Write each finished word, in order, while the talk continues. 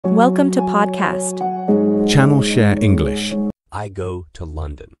Welcome to podcast. Channel Share English. I go to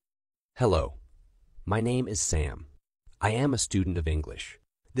London. Hello, my name is Sam. I am a student of English.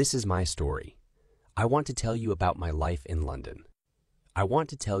 This is my story. I want to tell you about my life in London. I want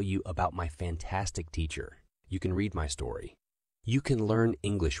to tell you about my fantastic teacher. You can read my story. You can learn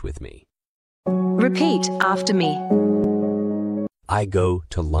English with me. Repeat after me. I go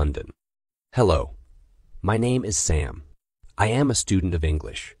to London. Hello, my name is Sam. I am a student of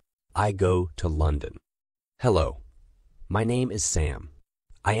English. I go to London. Hello, my name is Sam.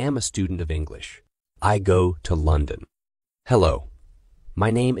 I am a student of English. I go to London. Hello,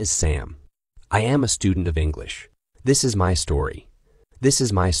 my name is Sam. I am a student of English. This is my story. This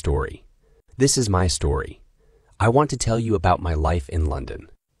is my story. This is my story. I want to tell you about my life in London.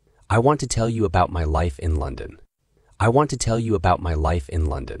 I want to tell you about my life in London. I want to tell you about my life in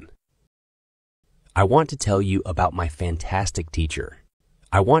London. I want to tell you about my fantastic teacher.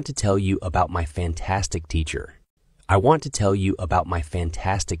 I want to tell you about my fantastic teacher. I want to tell you about my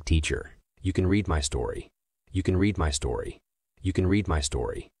fantastic teacher. You can read my story. You can read my story. You can read my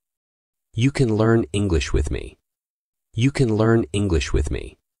story. You can learn English with me. You can learn English with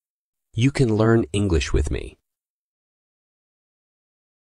me. You can learn English with me.